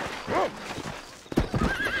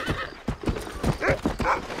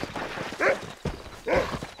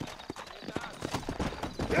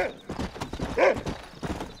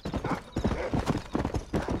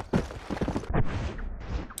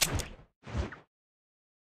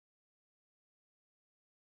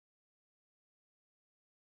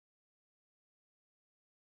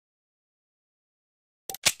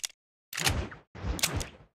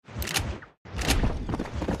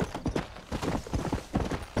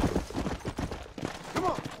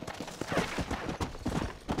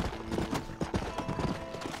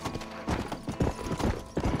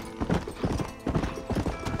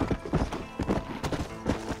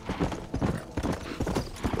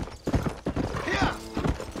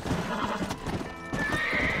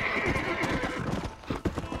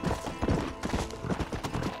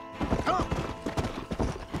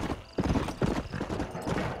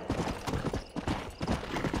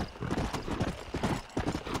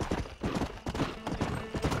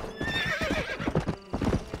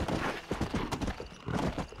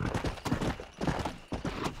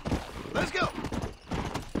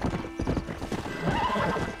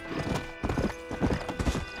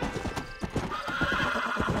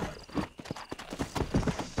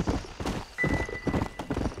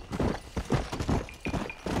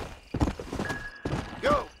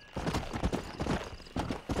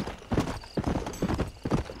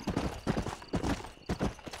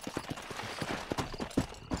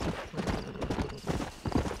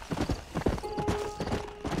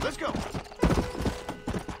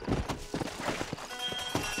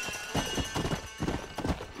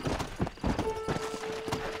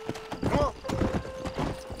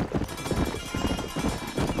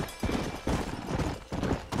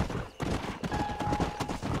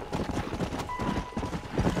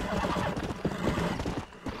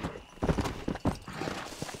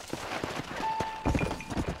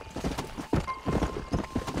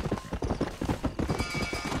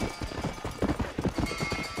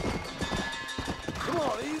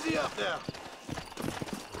 Now.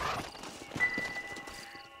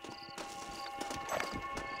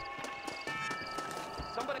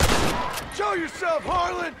 Somebody... Show yourself,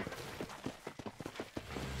 Harlan!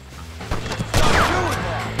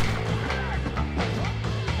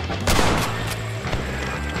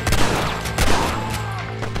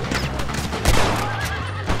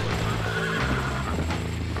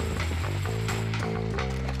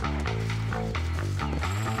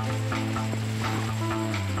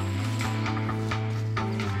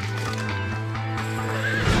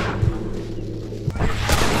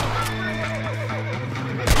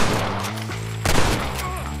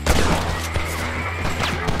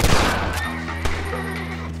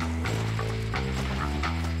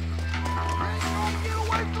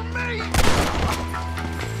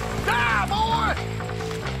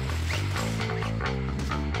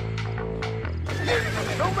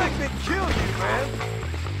 kill you, man.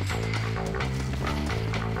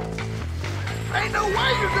 Ain't no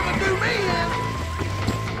way you're gonna do me in!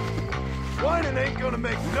 Whining ain't gonna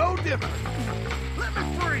make no difference. Let me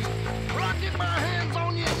free, or I'll get my hands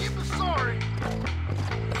on you and you'll be sorry.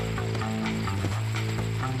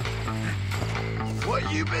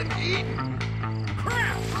 What you been eating?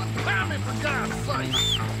 Crap! Untie me for God's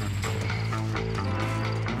sake!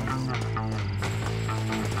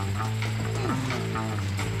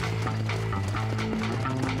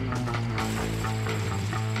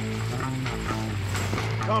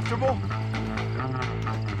 Comfortable?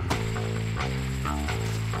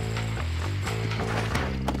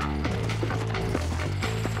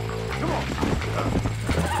 Come on.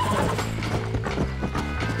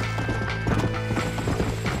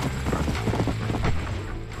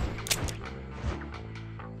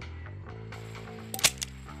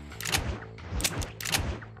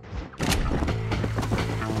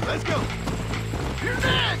 Let's go. You're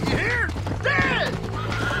dead, you hear? Dead!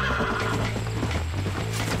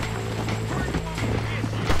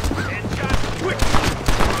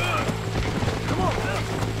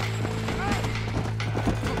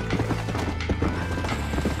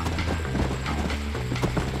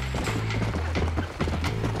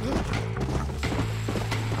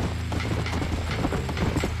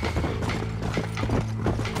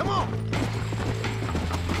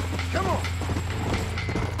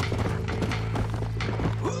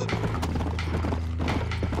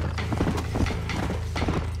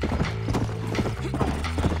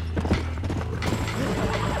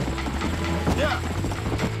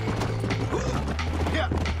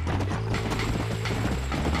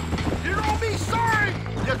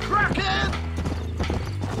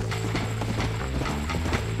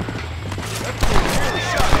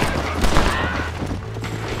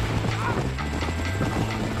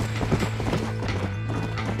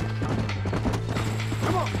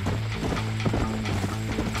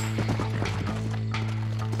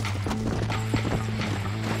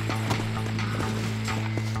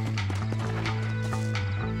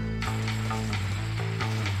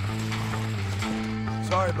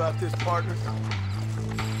 Sorry about this, partner.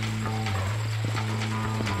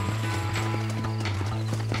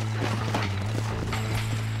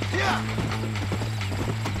 Yeah!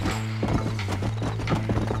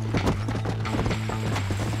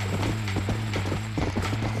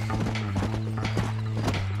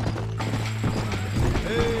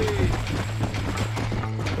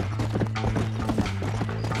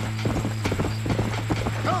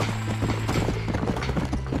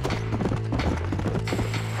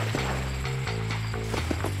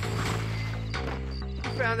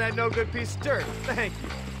 Found that no good piece of dirt. Thank you.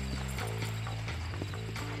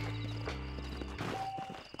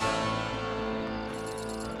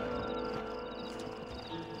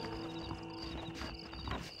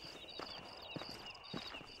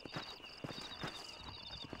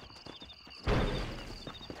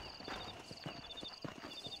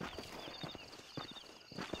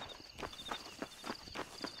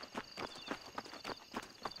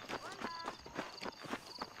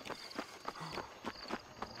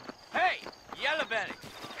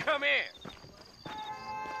 Come here.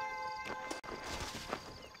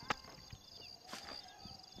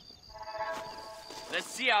 Let's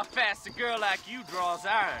see how fast a girl like you draws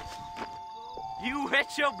iron. You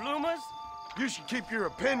wet your bloomers? You should keep your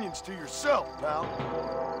opinions to yourself, pal.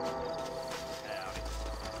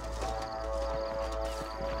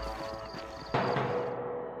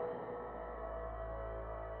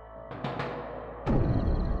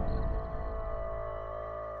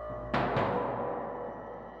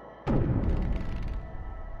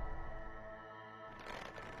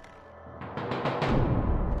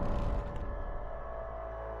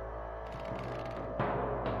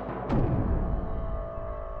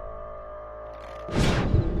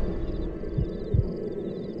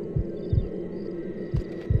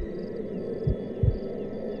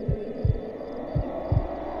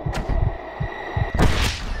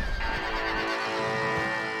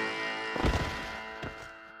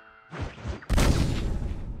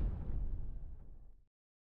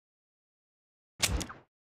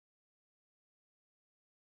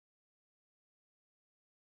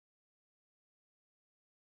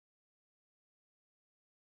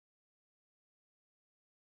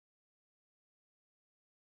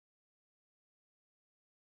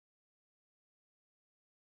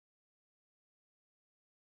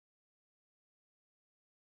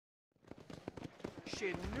 She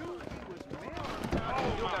knew he was married.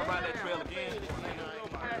 Oh, you gotta ride that trail again.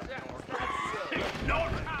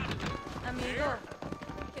 Amigo,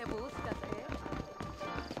 ¿qué buscas, eh?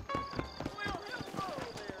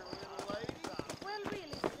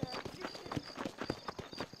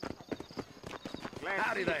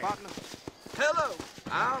 Howdy there. Hello,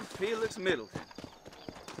 I'm Felix Middleton.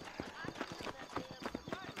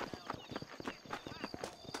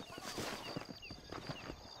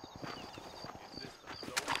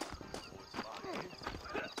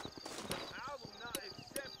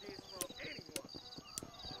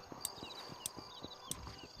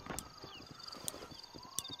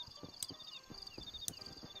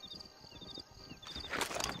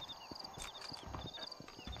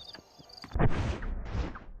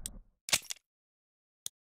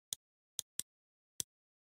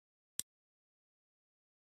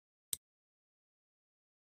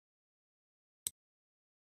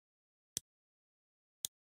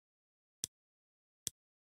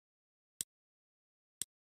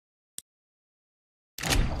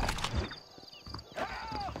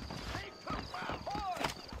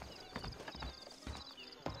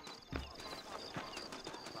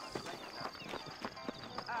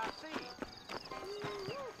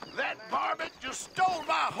 That varmint just stole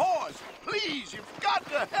my horse. Please, you've got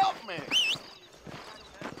to help me.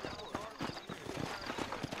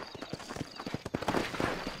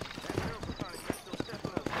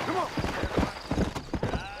 Come on.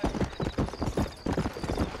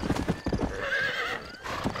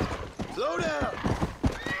 Slow down.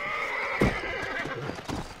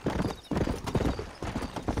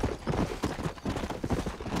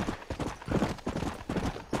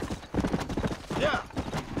 Yeah.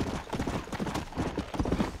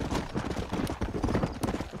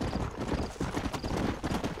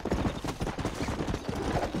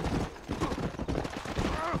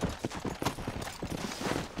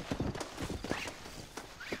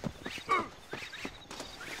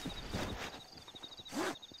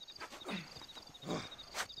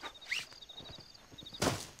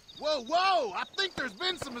 Whoa, whoa! I think there's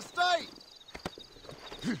been some mistake.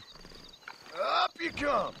 Up you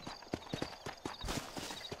come.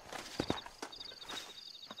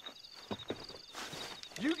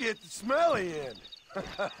 You get the smelly end.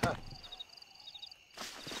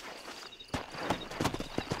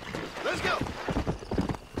 Let's go.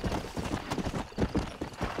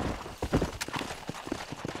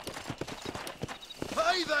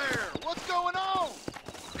 Hey there! What's going on?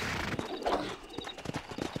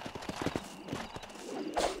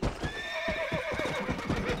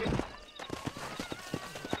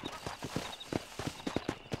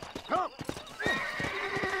 Come.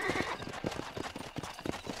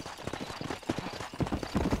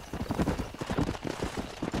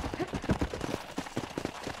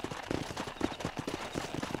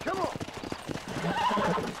 Come on.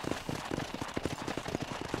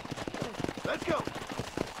 Let's go.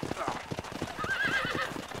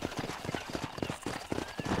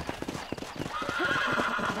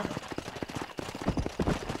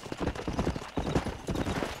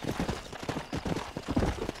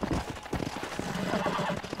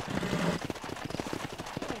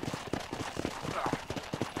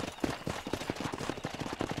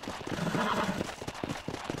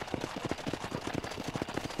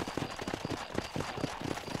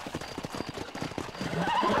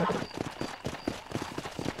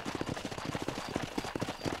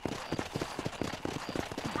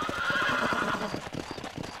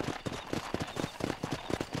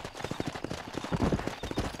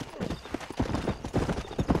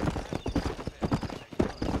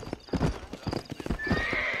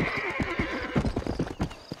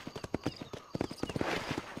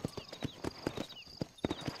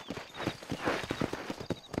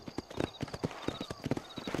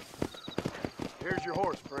 Here's your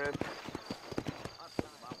horse, friend.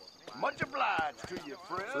 Much obliged to you,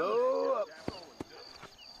 friend. Slow up.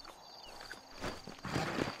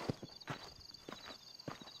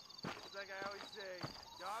 Like I always say,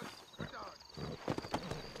 dogs are dogs.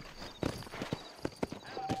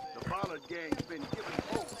 The Bollard gang's been giving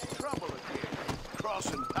folks trouble again.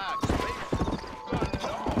 Crossing Pike's Peak.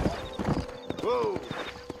 Whoa.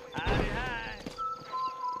 Howdy, hi.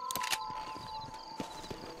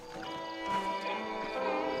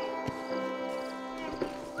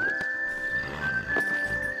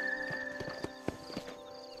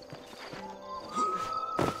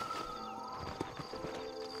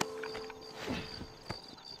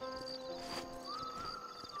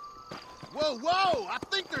 Whoa, whoa! I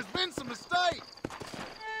think there's been some mistake.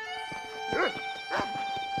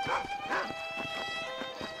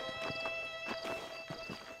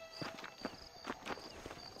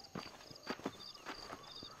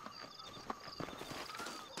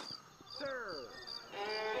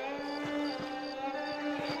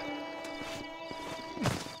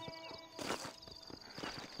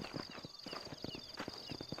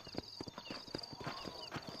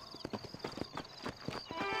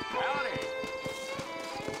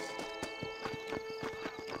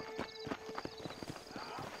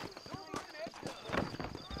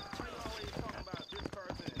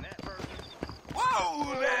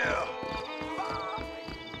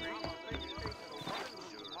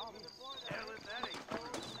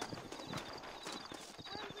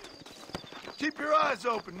 Keep your eyes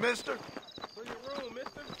open, mister. For your room,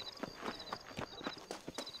 mister.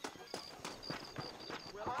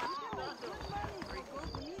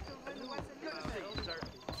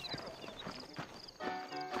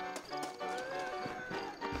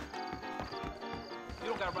 You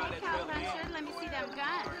don't gotta ride that trail again. Let me see them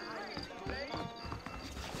guns.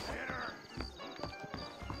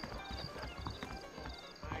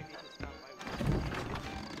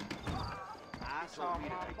 I saw me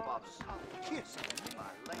to take Bob's kiss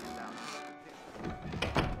by laying down.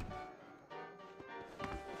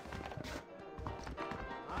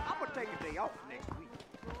 I'm gonna take a day off next week.